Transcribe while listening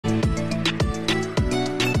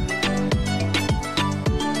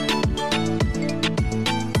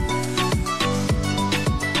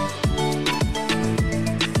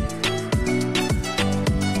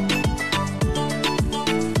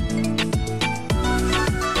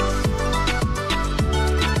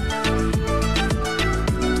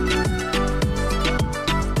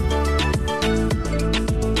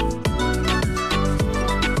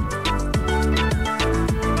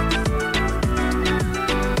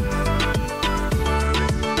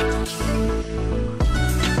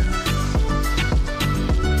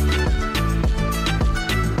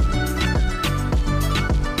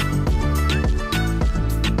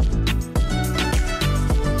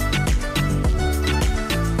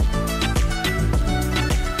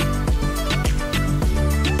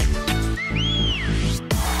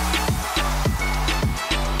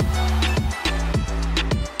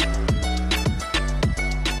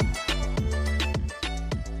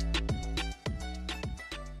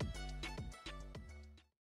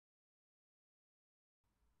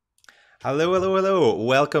Hello, hello, hello.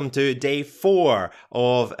 Welcome to day 4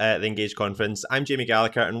 of the Engage conference. I'm Jamie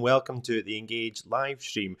Gallagher and welcome to the Engage live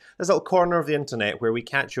stream. This little corner of the internet where we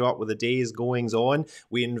catch you up with the day's goings on.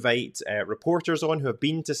 We invite reporters on who have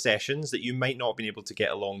been to sessions that you might not have been able to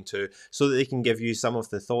get along to so that they can give you some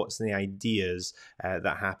of the thoughts and the ideas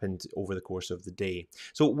that happened over the course of the day.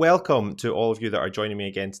 So welcome to all of you that are joining me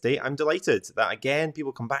again today. I'm delighted that again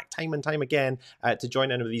people come back time and time again to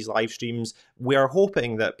join in with these live streams. We are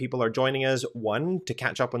hoping that people are joining us, one, to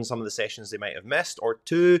catch up on some of the sessions they might have missed, or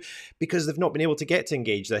two, because they've not been able to get to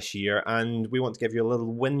Engage this year, and we want to give you a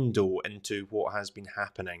little window into what has been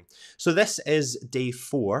happening. So this is day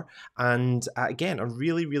 4, and again, a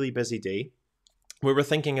really, really busy day. We were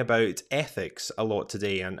thinking about ethics a lot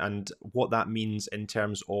today and what that means in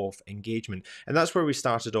terms of engagement. And that's where we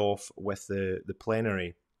started off with the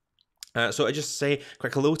plenary. So I just say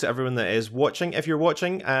quick hello to everyone that is watching. If you're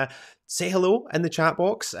watching, say hello in the chat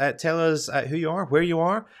box. Tell us who you are, where you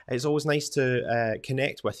are. It's always nice to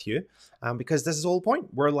connect with you because this is all the point.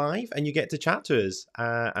 We're live and you get to chat to us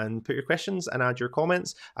and put your questions and add your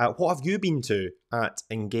comments. What have you been to at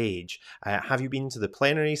Engage? Have you been to the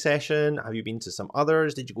plenary session? Have you been to some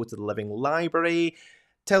others? Did you go to the Living Library?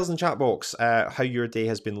 Tell us in the chat box how your day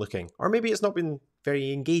has been looking. Or maybe it's not been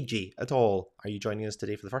very engagey at all. Are you joining us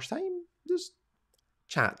today for the first time? Just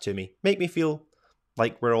chat to me. Make me feel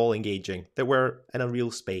like we're all engaging, that we're in a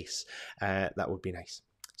real space. That would be nice.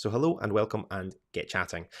 So hello and welcome and get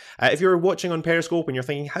chatting. If you're watching on Periscope and you're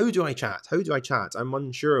thinking, how do I chat? How do I chat? I'm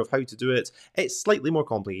unsure of how to do it. It's slightly more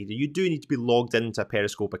complicated. You do need to be logged into a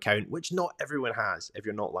Periscope account, which not everyone has if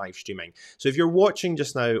you're not live streaming. So if you're watching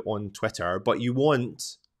just now on Twitter, but you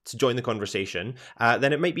want to join the conversation,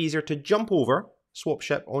 then it might be easier to jump over, swap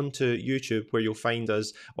ship onto YouTube, where you'll find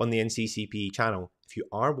us on the NCCPE channel. If you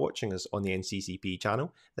are watching us on the NCCPE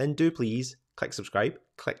channel, then do please click subscribe,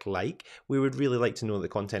 click like. We would really like to know that the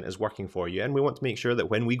content is working for you, and we want to make sure that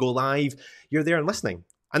when we go live, you're there and listening.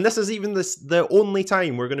 And this is even the only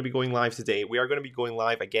time we're going to be going live today. We are going to be going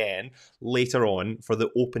live again later on for the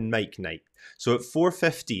open mic night. So at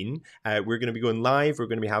 4:15, we're going to be going live. We're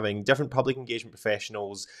going to be having different public engagement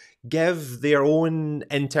professionals give their own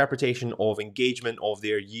interpretation of engagement of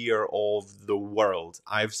their year of the world.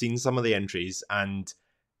 I've seen some of the entries and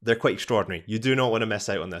they're quite extraordinary. You do not want to miss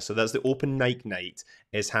out on this. So that's the open mic night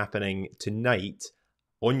is happening tonight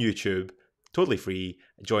on YouTube, totally free.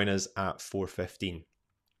 Join us at 4:15.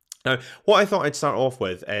 Now, what I thought I'd start off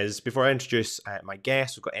with is, before I introduce my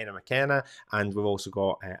guests, we've got Enna McKenna and we've also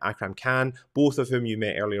got Akram Khan, both of whom you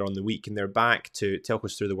met earlier on the week, and they're back to talk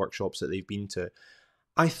us through the workshops that they've been to.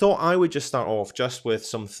 I thought I would just start off just with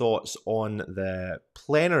some thoughts on the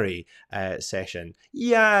plenary session.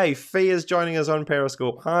 Yay! Faye is joining us on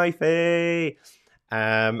Periscope. Hi, Faye!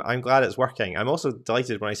 I'm glad it's working. I'm also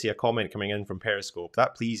delighted when I see a comment coming in from Periscope.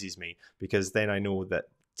 That pleases me because then I know that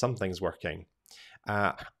something's working.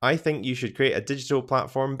 I think you should create a digital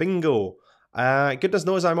platform bingo. Goodness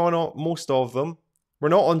knows I'm on most of them. We're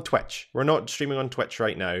not on Twitch. We're not streaming on Twitch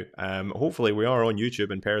right now. Hopefully we are on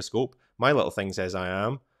YouTube and Periscope. My little thing says I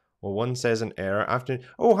am. Well, one says an error.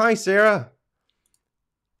 Oh, hi, Sarah.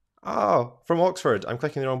 Oh, from Oxford. I'm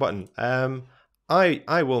clicking the wrong button.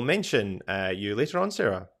 I will mention you later on,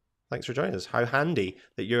 Sarah. Thanks for joining us. How handy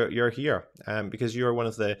that you're here, because you're one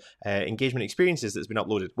of the engagement experiences that's been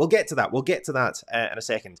uploaded. We'll get to that. We'll get to that in a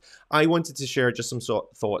second. I wanted to share just some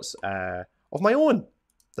thoughts of my own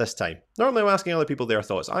this time. Normally I'm asking other people their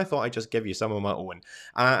thoughts. I thought I'd just give you some of my own.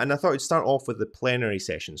 And I thought I'd start off with the plenary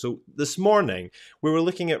session. So this morning, we were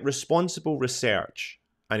looking at responsible research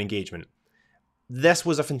and engagement. This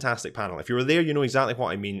was a fantastic panel. If you were there, you know exactly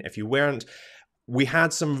what I mean. If you weren't, we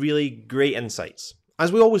had some really great insights,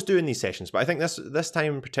 as we always do in these sessions, but I think this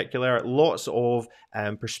time in particular, lots of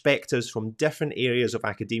perspectives from different areas of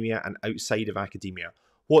academia and outside of academia.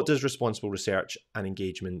 What does responsible research and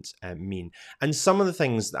engagement mean? And some of the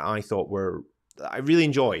things that I thought that I really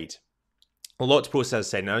enjoyed, a lot to process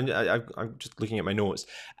said. Now, I'm just looking at my notes.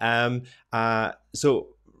 So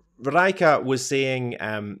Raika was saying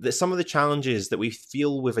that some of the challenges that we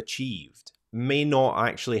feel we've achieved may not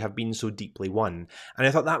actually have been so deeply won. And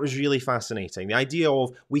I thought that was really fascinating. The idea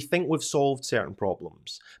of we think we've solved certain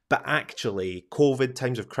problems, but actually COVID,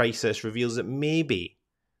 times of crisis, reveals that maybe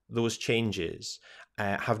those changes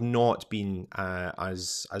have not been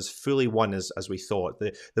as fully won as we thought.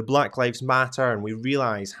 The Black Lives Matter, and we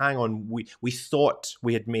realise, hang on, we thought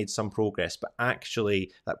we had made some progress, but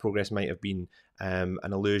actually that progress might have been an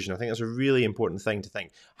illusion. I think that's a really important thing to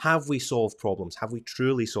think. Have we solved problems? Have we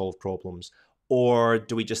truly solved problems? Or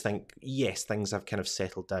do we just think, yes, things have kind of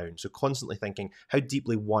settled down? So constantly thinking, how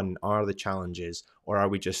deeply won are the challenges, or are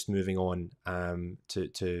we just moving on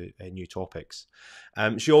to new topics?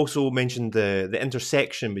 She also mentioned the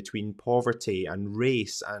intersection between poverty and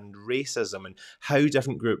race and racism and how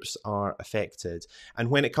different groups are affected. And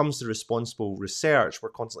when it comes to responsible research,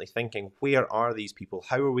 we're constantly thinking, where are these people?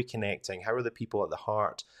 How are we connecting? How are the people at the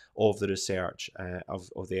heart of the research,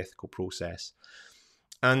 of the ethical process?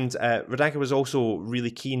 And Radhika was also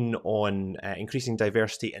really keen on increasing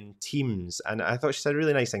diversity in teams. And I thought she said a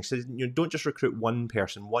really nice thing. She said, don't just recruit one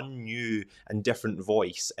person, one new and different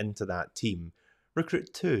voice into that team.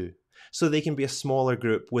 Recruit two. So they can be a smaller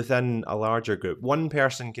group within a larger group. One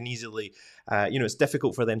person can easily, it's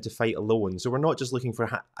difficult for them to fight alone. So we're not just looking for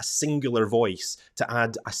a singular voice to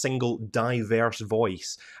add a single diverse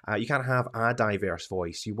voice. You can't have a diverse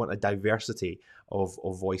voice. You want a diversity of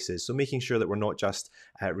voices. So making sure that we're not just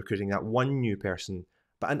recruiting that one new person,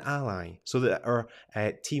 but an ally, so that our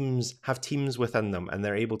teams have teams within them and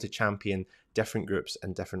they're able to champion different groups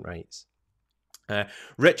and different rights.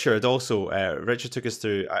 Richard took us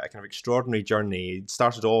through a kind of extraordinary journey. He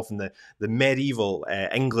started off in the medieval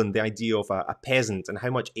England, the idea of a peasant and how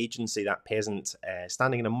much agency that peasant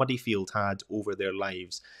standing in a muddy field had over their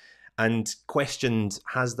lives, and questioned,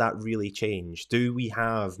 has that really changed? Do we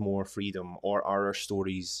have more freedom, or are our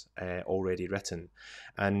stories already written?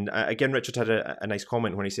 And again, Richard had a nice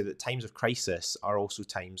comment when he said that times of crisis are also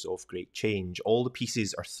times of great change. All the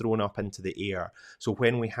pieces are thrown up into the air. So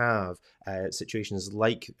when we have situations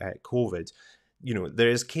like COVID, there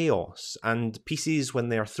is chaos, and pieces, when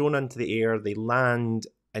they are thrown into the air, they land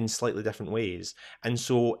in slightly different ways. And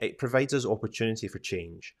so it provides us opportunity for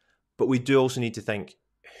change. But we do also need to think,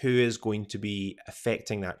 who is going to be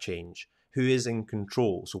affecting that change? Who is in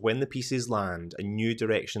control? So when the pieces land and new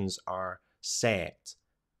directions are set,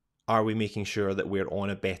 are we making sure that we're on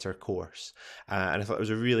a better course? And I thought it was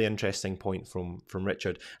a really interesting point from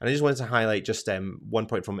Richard. And I just wanted to highlight just one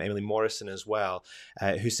point from Emily Morrison as well,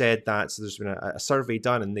 who said that there's been a survey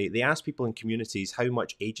done, and they asked people in communities how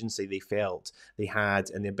much agency they felt they had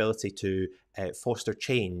and the ability to foster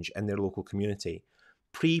change in their local community.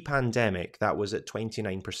 Pre-pandemic, that was at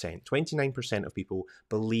 29%. 29% of people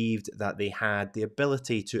believed that they had the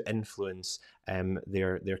ability to influence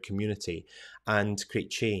their community and create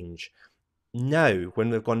change. Now, when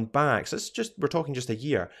we've gone back, so we're talking just a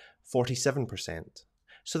year, 47%.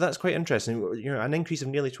 So that's quite interesting. An increase of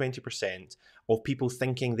nearly 20% of people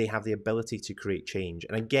thinking they have the ability to create change.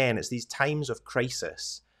 And again, it's these times of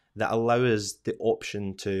crisis that allow us the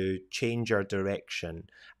option to change our direction,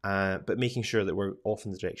 but making sure that we're off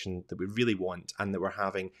in the direction that we really want, and that we're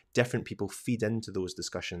having different people feed into those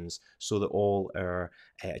discussions so that all our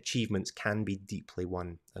achievements can be deeply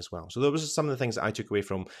won as well. So those were some of the things that I took away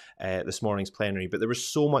from this morning's plenary, but there was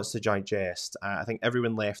so much to digest. I think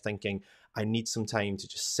everyone left thinking, I need some time to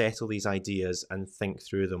just settle these ideas and think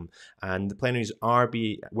through them. And the plenaries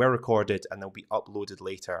were recorded and they'll be uploaded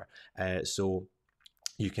later. So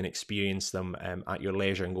you can experience them at your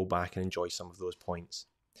leisure and go back and enjoy some of those points.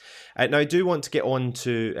 Now, I do want to get on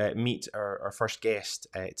to meet our first guest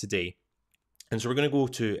today. And so we're going to go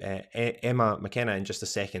to Emma McKenna in just a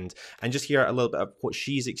second and just hear a little bit of what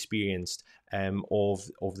she's experienced of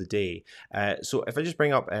the day. So if I just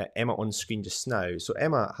bring up Emma on screen just now. So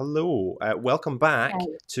Emma, hello. Welcome back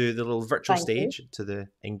to the little virtual stage, to the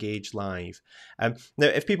Engage Live. Now,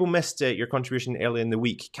 if people missed your contribution earlier in the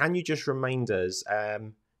week, can you just remind us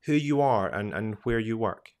who you are and where you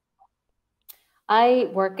work? I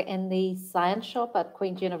work in the science shop at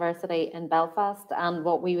Queen's University in Belfast, and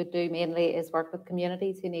what we would do mainly is work with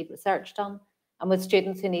communities who need research done and with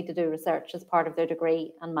students who need to do research as part of their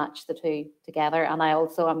degree and match the two together. And I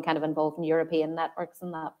also am kind of involved in European networks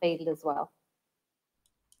in that field as well.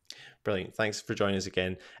 Brilliant. Thanks for joining us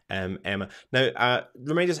again, Emma. Now,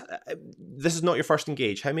 remind us, this is not your first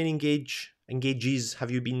Engage. How many Engages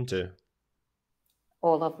have you been to?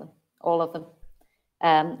 All of them.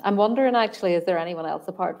 I'm wondering, actually, is there anyone else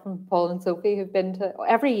apart from Paul and Sophie who've been to?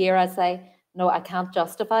 Every year I say, no, I can't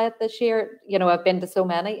justify it this year. I've been to so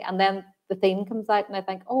many, and then the theme comes out and I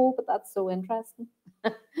think, oh, but that's so interesting.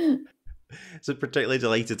 So particularly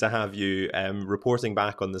delighted to have you reporting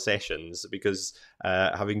back on the sessions, because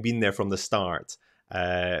having been there from the start,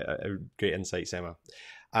 great insights, Emma.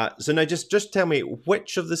 So now just tell me,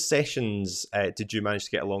 which of the sessions did you manage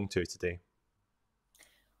to get along to today?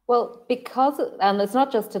 Well, and it's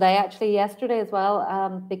not just today, actually, yesterday as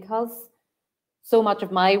well, because so much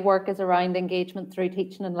of my work is around engagement through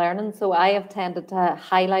teaching and learning. So I have tended to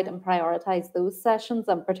highlight and prioritize those sessions,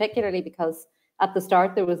 and particularly because at the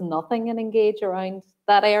start there was nothing in Engage around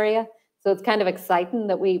that area. So it's kind of exciting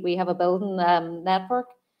that we have a building network.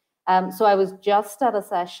 So I was just at a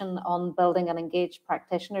session on building an engaged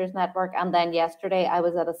practitioners network, and then yesterday I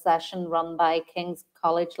was at a session run by King's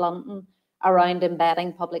College London around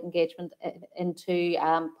embedding public engagement into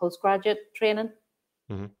postgraduate training.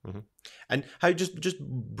 And how, just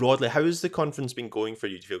broadly, how has the conference been going for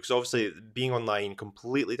you, do you feel? Because obviously being online,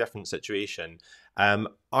 completely different situation.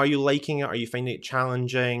 Are you liking it? Are you finding it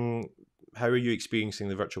challenging? How are you experiencing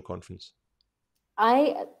the virtual conference?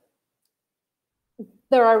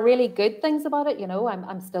 There are really good things about it. You know,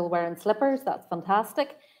 I'm still wearing slippers. That's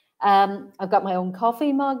fantastic. I've got my own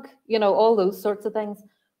coffee mug, you know, all those sorts of things.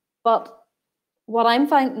 But what I'm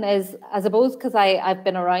finding is, I suppose, because I've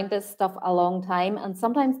been around this stuff a long time, and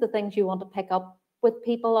sometimes the things you want to pick up with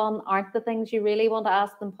people on aren't the things you really want to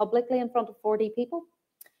ask them publicly in front of 40 people.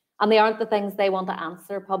 And they aren't the things they want to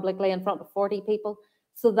answer publicly in front of 40 people.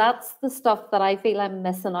 So that's the stuff that I feel I'm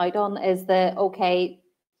missing out on, is the, okay,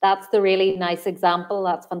 that's the really nice example,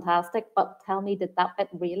 that's fantastic, but tell me, did that bit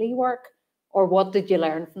really work? Or what did you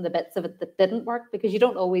learn from the bits of it that didn't work? Because you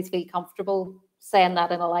don't always feel comfortable saying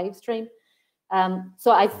that in a live stream.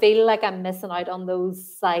 So I feel like I'm missing out on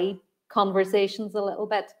those side conversations a little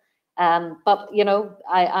bit. But, you know,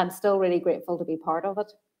 I'm still really grateful to be part of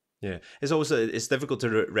it. Yeah, it's difficult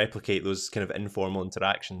to replicate those kind of informal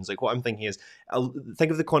interactions. Like, what I'm thinking is,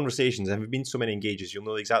 think of the conversations. There have been so many engages, you'll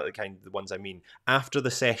know exactly the ones I mean. After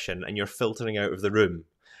the session, and you're filtering out of the room,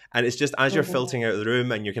 and it's just as you're filtering out of the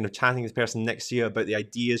room, and you're kind of chatting to the person next to you about the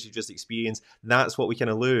ideas you've just experienced. That's what we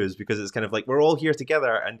kind of lose, because it's kind of like we're all here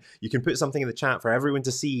together, and you can put something in the chat for everyone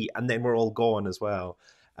to see, and then we're all gone as well,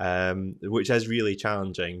 which is really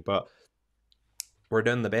challenging. But we're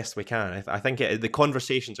doing the best we can. I think the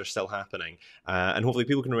conversations are still happening, and hopefully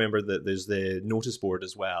people can remember that there's the notice board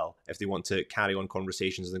as well if they want to carry on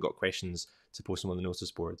conversations and they've got questions to post them on the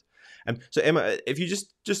notice board. So Emma, if you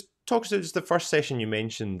just talk to just the first session you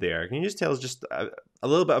mentioned there, can you just tell us just a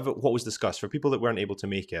little bit about what was discussed for people that weren't able to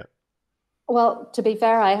make it? Well, to be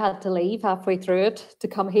fair, I had to leave halfway through it to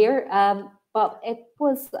come here. But it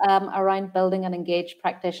was around building an engaged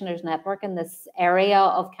practitioners network in this area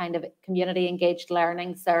of kind of community engaged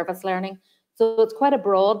learning, service learning. So it's quite a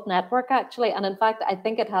broad network, actually. And in fact, I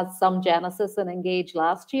think it has some genesis in Engage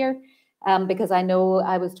last year, because I know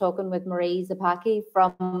I was talking with Marie Zapaki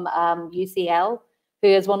from UCL, who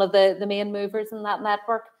is one of the main movers in that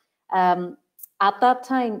network at that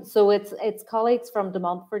time. So it's colleagues from De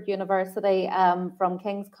Montfort University, from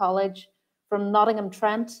King's College, from Nottingham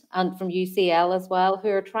Trent, and from UCL as well, who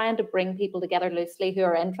are trying to bring people together loosely who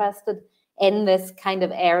are interested in this kind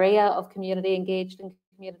of area of community engaged and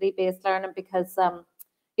community-based learning. Because,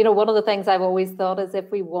 you know, one of the things I've always thought is,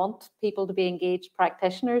 if we want people to be engaged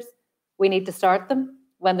practitioners, we need to start them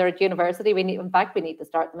when they're at university. We need to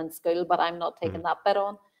start them in school, but I'm not taking that bit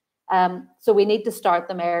on. So we need to start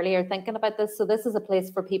them earlier thinking about this. So this is a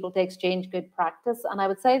place for people to exchange good practice. And I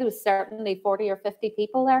would say there was certainly 40 or 50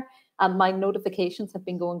 people there. And my notifications have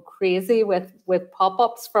been going crazy with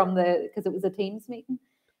pop-ups because it was a Teams meeting.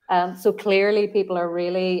 So clearly people are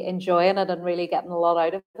really enjoying it and really getting a lot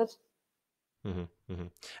out of it.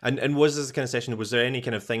 And was this kind of session, was there any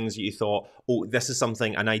kind of things that you thought, oh, this is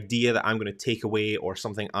an idea that I'm going to take away, or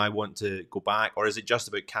something I want to go back? Or is it just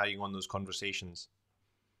about carrying on those conversations?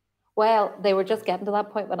 Well, they were just getting to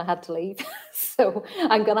that point when I had to leave. So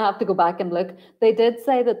I'm going to have to go back and look. They did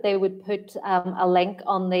say that they would put a link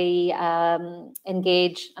on the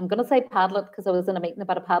Engage. I'm going to say Padlet, because I was in a meeting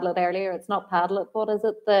about a Padlet earlier. It's not Padlet. What is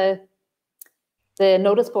it? The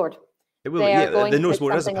notice board. It will, the notice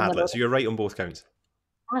board is a Padlet, so you're right on both counts.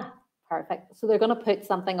 Ah, perfect. So they're going to put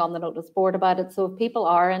something on the notice board about it. So if people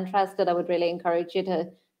are interested, I would really encourage you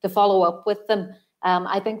to follow up with them.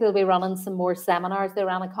 I think they'll be running some more seminars. They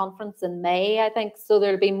ran a conference in May, I think. So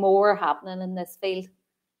there'll be more happening in this field.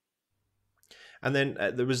 And then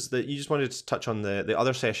there was you just wanted to touch on the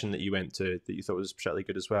other session that you went to that you thought was particularly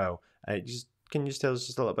good as well. Can you just tell us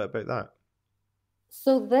just a little bit about that?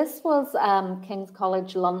 So this was King's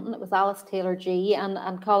College London. It was Alice Taylor-G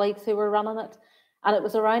and colleagues who were running it. And it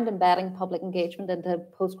was around embedding public engagement into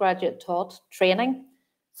postgraduate taught training.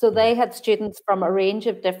 So they had students from a range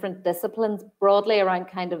of different disciplines, broadly around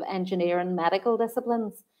kind of engineering, medical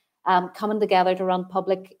disciplines, coming together to run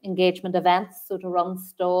public engagement events. So to run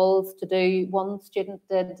stalls, one student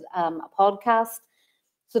did a podcast.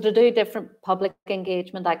 So to do different public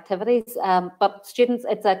engagement activities. But students,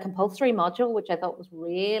 it's a compulsory module, which I thought was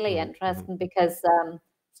really interesting, because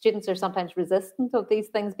students are sometimes resistant of these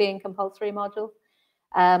things being compulsory modules.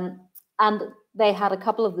 And they had a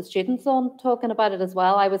couple of the students on talking about it as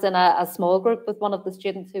well. I was in a small group with one of the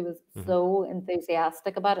students who was so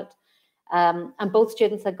enthusiastic about it. And both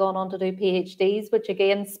students had gone on to do PhDs, which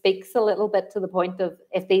again speaks a little bit to the point of,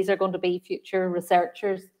 if these are going to be future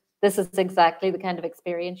researchers, this is exactly the kind of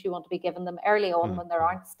experience you want to be giving them early on, when there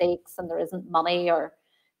aren't stakes and there isn't money or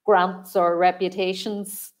grants or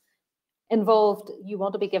reputations involved. You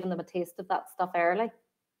want to be giving them a taste of that stuff early.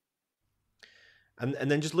 And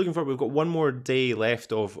then just looking forward, we've got one more day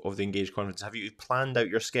left of the Engage conference. Have you planned out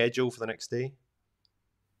your schedule for the next day?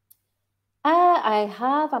 I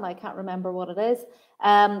have, and I can't remember what it is.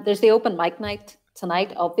 There's the open mic night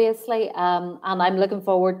tonight, obviously, and I'm looking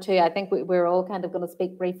forward to, I think we're all kind of going to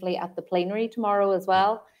speak briefly at the plenary tomorrow as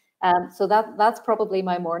well. So that's probably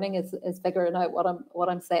my morning, is figuring out what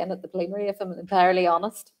I'm saying at the plenary, if I'm entirely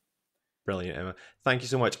honest. Brilliant, Emma. Thank you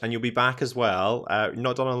so much. And you'll be back as well.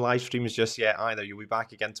 Not done on live streams just yet either. You'll be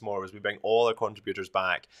back again tomorrow as we bring all our contributors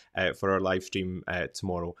back for our live stream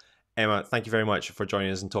tomorrow. Emma, thank you very much for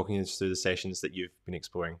joining us and talking us through the sessions that you've been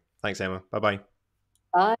exploring. Thanks, Emma. Bye-bye.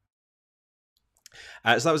 Bye.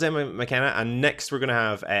 So that was Emma McKenna, and next we're going to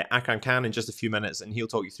have Akram Khan in just a few minutes, and he'll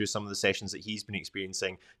talk you through some of the sessions that he's been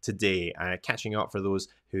experiencing today, catching up for those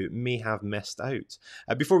who may have missed out.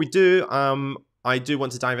 Before we do, I do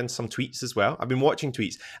want to dive into some tweets as well. I've been watching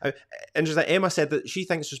tweets. Interesting, Emma said that she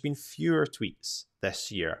thinks there's been fewer tweets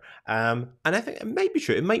this year. And I think it might be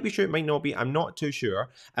true. It might be true. It might not be. I'm not too sure.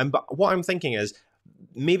 But what I'm thinking is,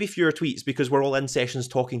 maybe fewer tweets because we're all in sessions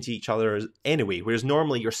talking to each other anyway, whereas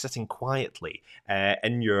normally you're sitting quietly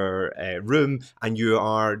in your room and you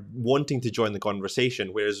are wanting to join the conversation,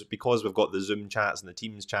 whereas because we've got the Zoom chats and the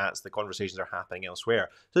Teams chats, the conversations are happening elsewhere.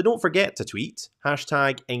 So don't forget to tweet,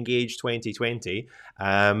 hashtag Engage2020,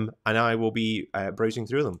 and I will be browsing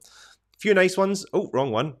through them. A few nice ones. Oh,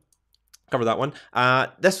 wrong one. Cover that one.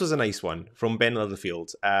 This was a nice one from Ben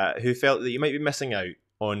Litherfield, who felt that you might be missing out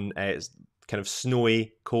on kind of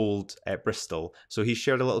snowy, cold Bristol. So he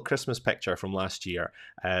shared a little Christmas picture from last year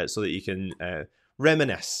so that you can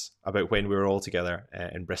reminisce about when we were all together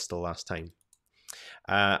in Bristol last time.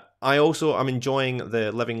 I also am enjoying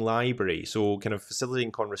the Living Library, so kind of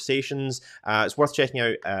facilitating conversations. It's worth checking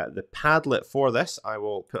out the Padlet for this. I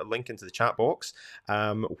will put a link into the chat box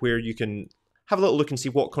where you can have a little look and see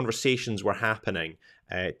what conversations were happening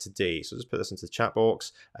today. So just put this into the chat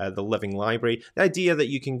box, the Living Library. The idea that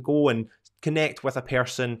you can go and connect with a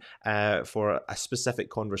person for a specific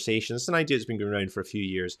conversation. It's an idea that's been going around for a few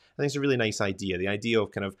years. I think it's a really nice idea. The idea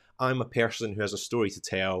of kind of, I'm a person who has a story to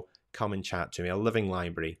tell, come and chat to me, a living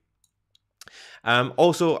library.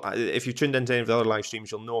 Also, if you've tuned into any of the other live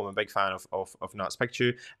streams, you'll know I'm a big fan of Nats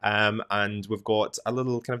Picchu. And we've got a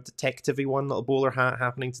little kind of detective-y one, little bowler hat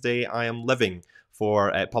happening today. I am living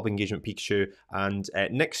for Public Engagement Pikachu. And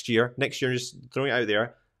next year, just throwing it out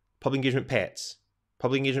there, Public Engagement Pets.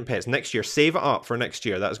 Public Engagement Pets. Next year, save it up for next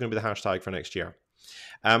year. That's going to be the hashtag for next year.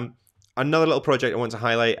 Another little project I want to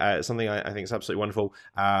highlight, something I think is absolutely wonderful.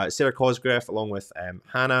 Sarah Cosgrave, along with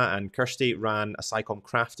Hannah and Kirsty, ran a SciComm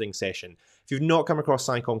crafting session. If you've not come across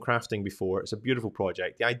SciComm crafting before, it's a beautiful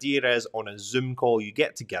project. The idea is, on a Zoom call, you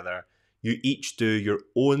get together, you each do your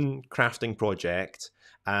own crafting project,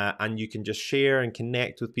 and you can just share and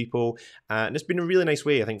connect with people. And it's been a really nice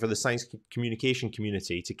way, I think, for the science communication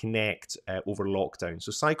community to connect over lockdown.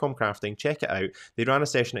 So SciComm Crafting, check it out. They ran a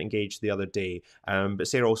session at Engage the other day, but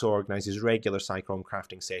Sarah also organises regular SciComm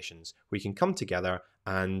Crafting sessions where you can come together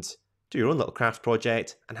and do your own little craft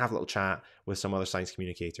project and have a little chat with some other science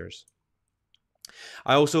communicators.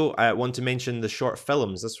 I also want to mention the short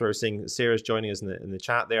films. That's where I was saying Sarah's joining us in the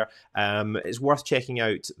chat there. It's worth checking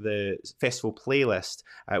out the festival playlist,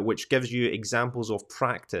 which gives you examples of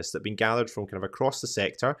practice that have been gathered from kind of across the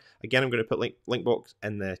sector. Again, I'm going to put link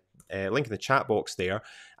in the chat box there,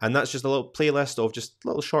 and that's just a little playlist of just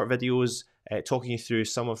little short videos talking you through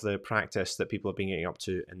some of the practice that people have been getting up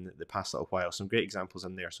to in the past little while. Some great examples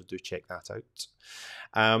in there, so do check that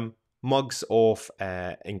out. Mugs of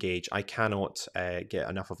Engage. I cannot get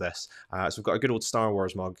enough of this. So we've got a good old Star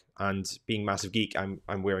Wars mug, and being massive geek, I'm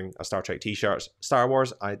wearing a Star Trek t-shirt. Star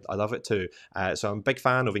Wars, I love it too. So I'm a big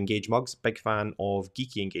fan of Engage mugs, big fan of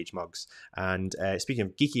geeky Engage mugs. And speaking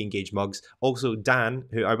of geeky Engage mugs, also Dan,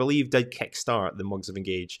 who I believe did kickstart the Mugs of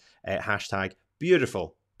Engage hashtag.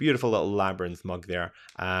 Beautiful little labyrinth mug there,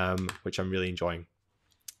 which I'm really enjoying.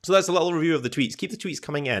 So that's a little review of the tweets. Keep the tweets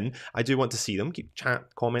coming in. I do want to see them. Keep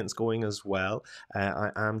chat comments going as well. I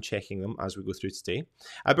am checking them as we go through today.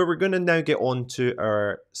 But we're going to now get on to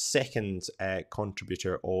our second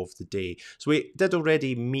contributor of the day. So we did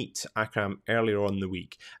already meet Akram earlier on in the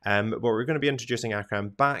week, but we're going to be introducing Akram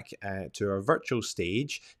back to our virtual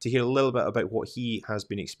stage to hear a little bit about what he has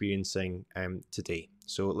been experiencing today.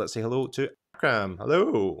 So let's say hello to Akram.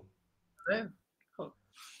 Hello. Hello. Cool.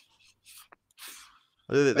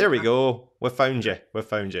 There we go. We found you. We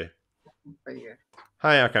found you.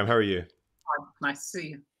 Hi, Akram. How are you? Hi, nice to see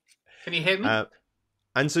you. Can you hear me?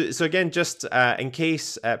 And so again, just in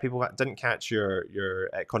case people didn't catch your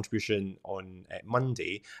contribution on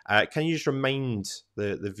Monday, can you just remind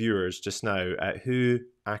the viewers just now who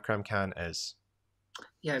Akram Khan is?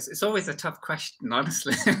 Yes, it's always a tough question,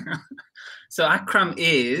 honestly. So Akram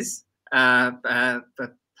is a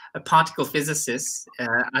particle physicist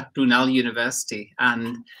at Brunel University,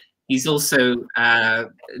 and he's also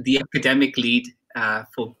the academic lead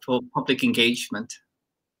for public engagement.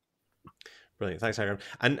 Brilliant, thanks, Akram.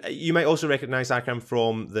 And you might also recognise Akram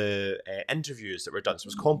from the interviews that were done. So it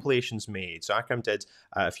was compilations made. So Akram did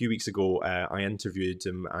a few weeks ago. I interviewed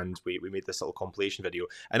him, and we made this little compilation video.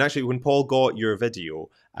 And actually, when Paul got your video,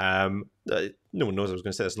 no one knows I was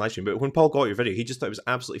going to say this in live stream, but when Paul got your video, he just thought it was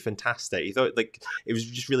absolutely fantastic. He thought like it was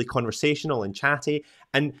just really conversational and chatty.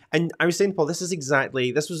 And I was saying, Paul, it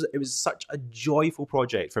was such a joyful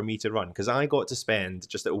project for me to run, because I got to spend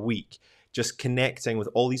just a week just connecting with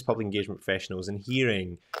all these public engagement professionals and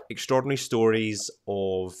hearing extraordinary stories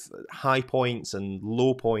of high points and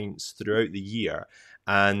low points throughout the year.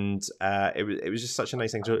 And it was just such a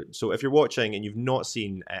nice thing. So if you're watching and you've not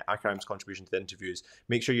seen Akram's contribution to the interviews,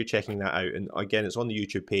 make sure you're checking that out. And again, it's on the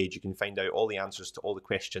YouTube page. You can find out all the answers to all the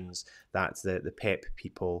questions that the PEP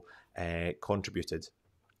people contributed.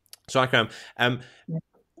 So Akram,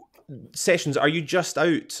 sessions, are you just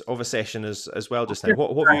out of a session as well just now?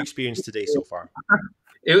 What have you experienced today so far?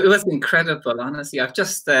 It was incredible, honestly. I've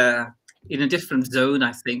just in a different zone,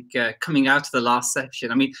 I think, coming out of the last session.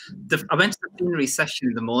 I mean, I went to the plenary session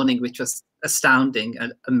in the morning, which was astounding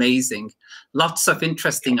and amazing. Lots of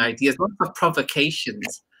interesting ideas, lots of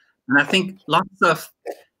provocations, and I think lots of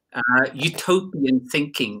utopian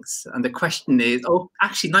thinkings. And the question is,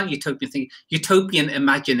 actually not utopian thinking, utopian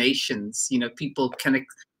imaginations. You know, people can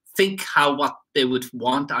think what they would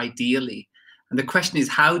want ideally, and the question is,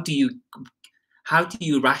 how do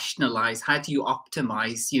you rationalize, how do you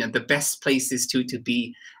optimize, you know, the best places to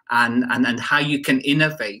be, and how you can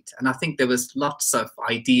innovate. And I think there was lots of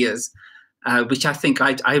ideas which I think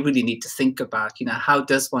I really need to think about. You know, how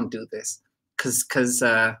does one do this? Because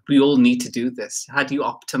we all need to do this. How do you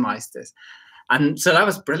optimize this? And so that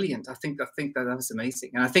was brilliant. I think that was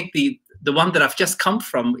amazing. And I think the one that I've just come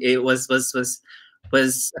from, it was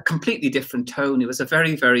a completely different tone. It was a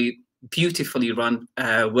very, very beautifully run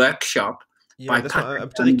workshop. Yeah, I'm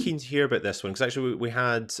particularly keen to hear about this one, because actually we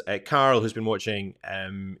had Carl, who's been watching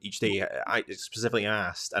each day. I specifically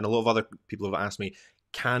asked, and a lot of other people have asked me,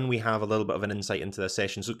 can we have a little bit of an insight into this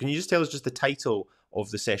session? So can you just tell us just the title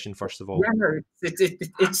of the session first of all? Yeah,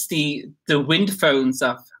 it's the wind phones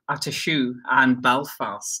of Atashu and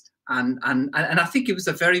Belfast, and I think it was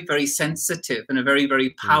a very, very sensitive and a very,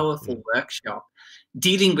 very powerful workshop,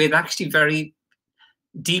 dealing with actually very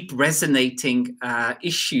deep resonating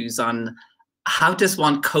issues on how does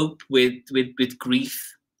one cope with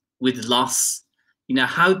grief, with loss. You know,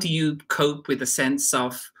 how do you cope with a sense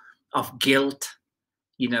of guilt?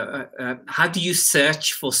 You know, how do you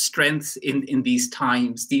search for strength in these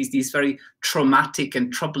times, these very traumatic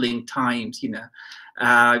and troubling times? You know,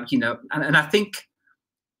 and I think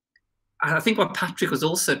what Patrick was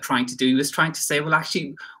also trying to do, he was trying to say, well,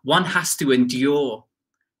 actually, one has to endure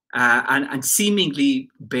and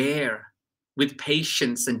seemingly bear with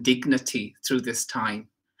patience and dignity through this time,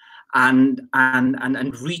 and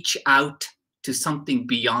reach out to something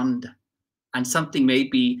beyond, and something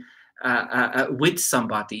maybe with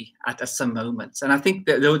somebody at some moments. And I think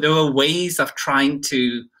that there were ways of trying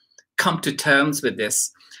to come to terms with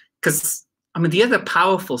this, because I mean, the other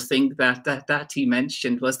powerful thing that he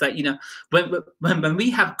mentioned was that, you know, when we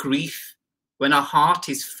have grief, when our heart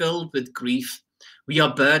is filled with grief, we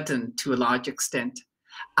are burdened to a large extent,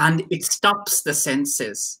 and it stops the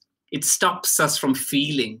senses. It stops us from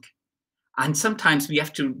feeling. And sometimes we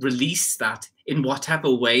have to release that in whatever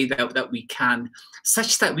way that we can,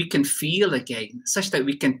 such that we can feel again, such that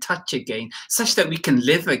we can touch again, such that we can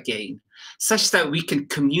live again, such that we can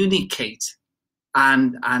communicate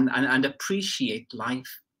and appreciate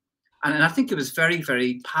life. And I think it was very,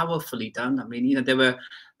 very powerfully done. I mean, you know, there were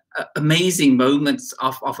amazing moments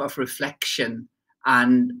of reflection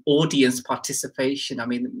and audience participation. I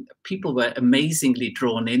mean, people were amazingly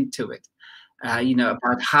drawn into it. You know,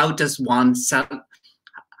 about how does one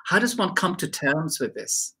come to terms with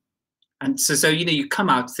this? And so you know, you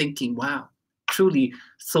come out thinking, wow, truly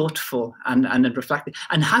thoughtful and reflective.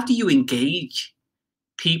 And how do you engage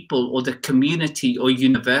people or the community or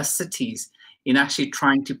universities in actually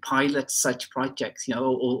trying to pilot such projects, you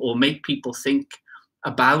know, or make people think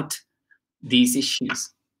about these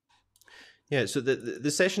issues? Yeah, so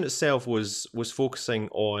the session itself was focusing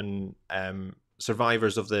on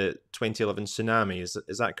survivors of the 2011 tsunami.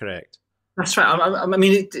 Is that correct? That's right. I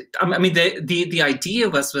mean, the idea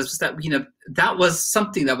was that, you know, that was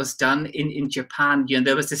something that was done in Japan. You know,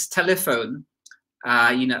 there was this telephone,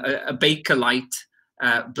 you know, a Bakelite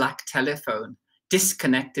black telephone,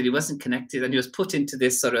 disconnected. It wasn't connected, and it was put into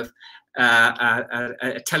this sort of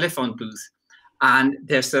a telephone booth, and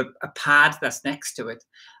there's a pad that's next to it,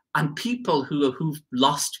 and people who've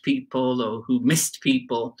lost people or who missed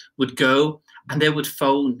people would go and they would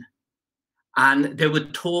phone, and they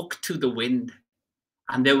would talk to the wind,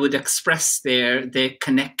 and they would express their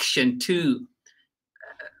connection to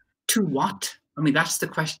what? I mean, that's the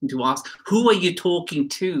question to ask. Who are you talking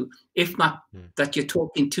to, if not that you're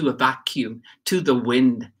talking to a vacuum, to the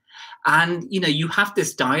wind? And, you know, you have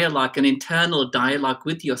this dialogue, an internal dialogue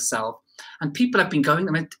with yourself. And people have been going,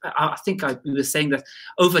 I mean, I think we were saying that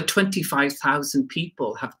over 25,000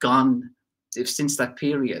 people have gone since that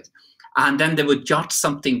period. And then they would jot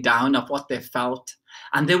something down of what they felt.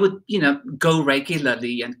 And they would, you know, go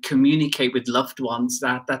regularly and communicate with loved ones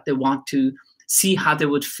that they want to see how they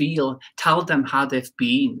would feel, tell them how they've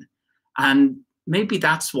been. And maybe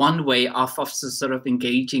that's one way of sort of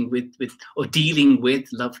engaging with or dealing with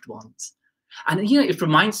loved ones. And, you know, it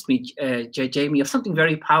reminds me, Jamie, of something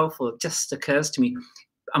very powerful. It just occurs to me.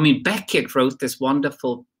 I mean, Beckett wrote this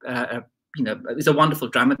wonderful, you know, he's a wonderful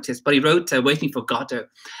dramatist, but he wrote Waiting for Godot.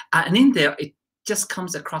 And in there, it just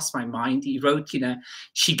comes across my mind. He wrote, you know,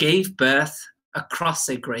 she gave birth across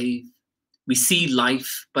a grave. We see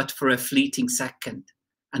life, but for a fleeting second,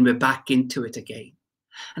 and we're back into it again.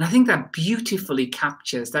 And I think that beautifully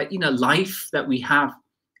captures that, you know, life that we have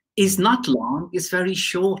is not long, it's very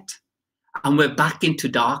short. And we're back into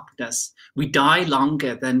darkness. We die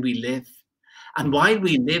longer than we live. And while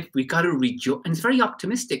we live, we got to rejoice. And it's very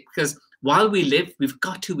optimistic, because while we live, we've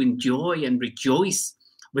got to enjoy and rejoice.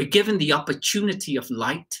 We're given the opportunity of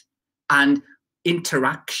light and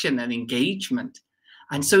interaction and engagement.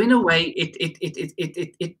 And so in a way,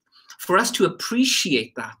 it for us to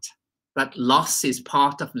appreciate that loss is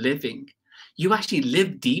part of living, you actually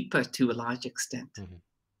live deeper to a large extent. Mm-hmm.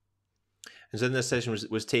 And so in this session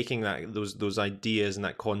was taking those ideas and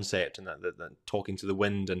that concept and that talking to the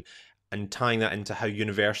wind and tying that into how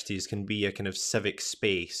universities can be a kind of civic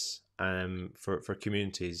space for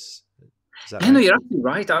communities. No, you're absolutely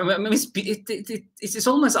right. I mean, it's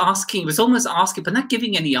almost asking. It was almost asking, but not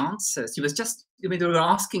giving any answers. It was just, I mean, they were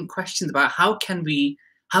asking questions about how can we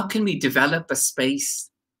develop a space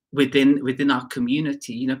within our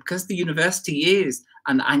community. You know, because the university is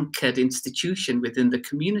an anchored institution within the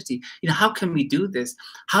community. You know, how can we do this?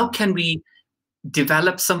 How can we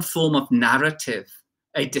develop some form of narrative,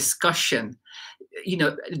 a discussion? You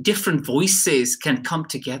know, different voices can come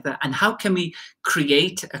together, and how can we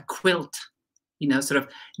create a quilt? You know, sort of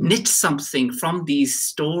knit something from these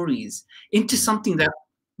stories into something that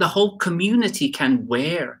the whole community can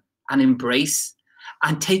wear and embrace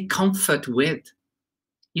and take comfort with.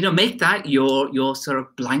 You know, make that your sort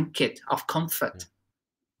of blanket of comfort.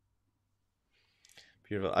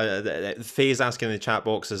 Beautiful. Faye's asking in the chat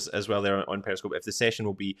box as well there on Periscope if the session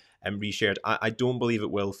will be reshared. I don't believe it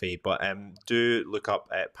will, Faye, but do look up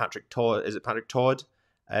Patrick Todd. Is it Patrick Todd?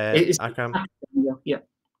 Akram? Yeah.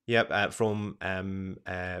 Yep, from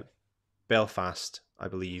Belfast, I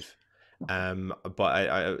believe. But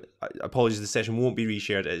I apologies, the session won't be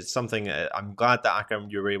reshared. It's something I'm glad that Akram,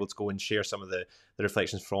 you were able to go and share some of the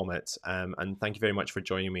reflections from it. And thank you very much for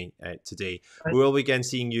joining me today. We will be again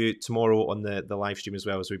seeing you tomorrow on the live stream as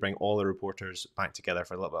well, as we bring all the reporters back together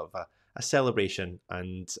for a little bit of a celebration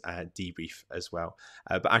and debrief as well.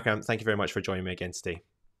 But Akram, thank you very much for joining me again today.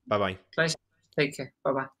 Bye-bye. Pleasure. Take care.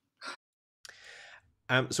 Bye-bye.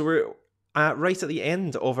 So we're right at the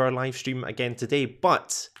end of our live stream again today.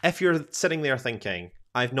 But if you're sitting there thinking,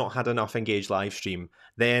 I've not had enough Engage live stream,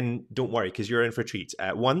 then don't worry, because you're in for a treat.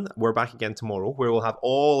 One, we're back again tomorrow, where we'll have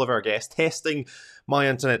all of our guests testing my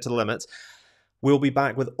internet to the limit. We'll be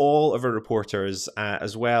back with all of our reporters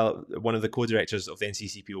as well. One of the co-directors of the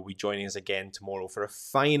NCCPE will be joining us again tomorrow for a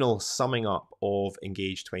final summing up of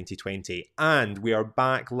Engage 2020. And we are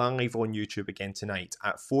back live on YouTube again tonight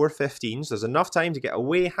at 4:15. So there's enough time to get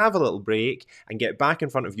away, have a little break, and get back in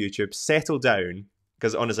front of YouTube, settle down.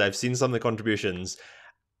 Because honestly, I've seen some of the contributions.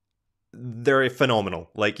 They're phenomenal.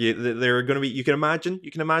 Like they're going to be, you can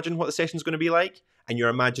imagine what the session's going to be like, and your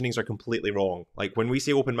imaginings are completely wrong. Like when we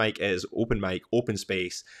say open mic, it is open mic, open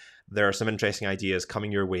space. there are some interesting ideas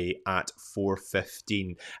coming your way at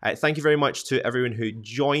 4:15. Thank you very much to everyone who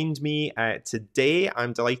joined me today.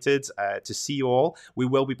 I'm delighted to see you all. We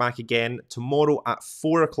will be back again tomorrow at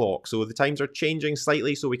 4 o'clock. So the times are changing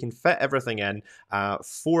slightly so we can fit everything in.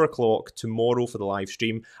 4 o'clock tomorrow for the live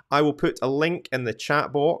stream. I will put a link in the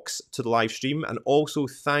chat box to the live stream, and also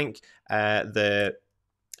thank the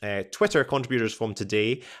Twitter contributors from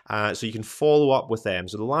today, so you can follow up with them.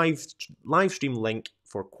 So the live stream link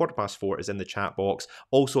for 4:15 is in the chat box.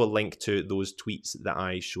 Also a link to those tweets that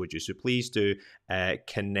I showed you. So please do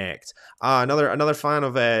connect. Another fan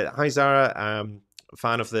of hi Zara.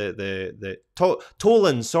 Fan of the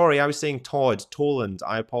Toland. Sorry, I was saying Todd Toland.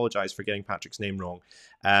 I apologize for getting Patrick's name wrong.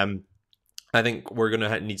 I think we're going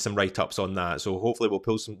to need some write-ups on that. So hopefully we'll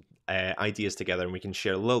pull some ideas together and we can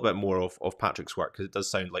share a little bit more of Patrick's work, because it does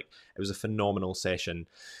sound like it was a phenomenal session.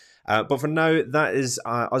 But for now, that is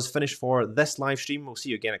us finished for this live stream. We'll see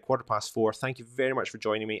you again at 4:15. Thank you very much for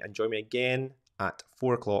joining me, and join me again at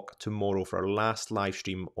 4 o'clock tomorrow for our last live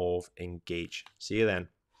stream of Engage. See you then.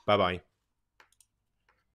 Bye-bye.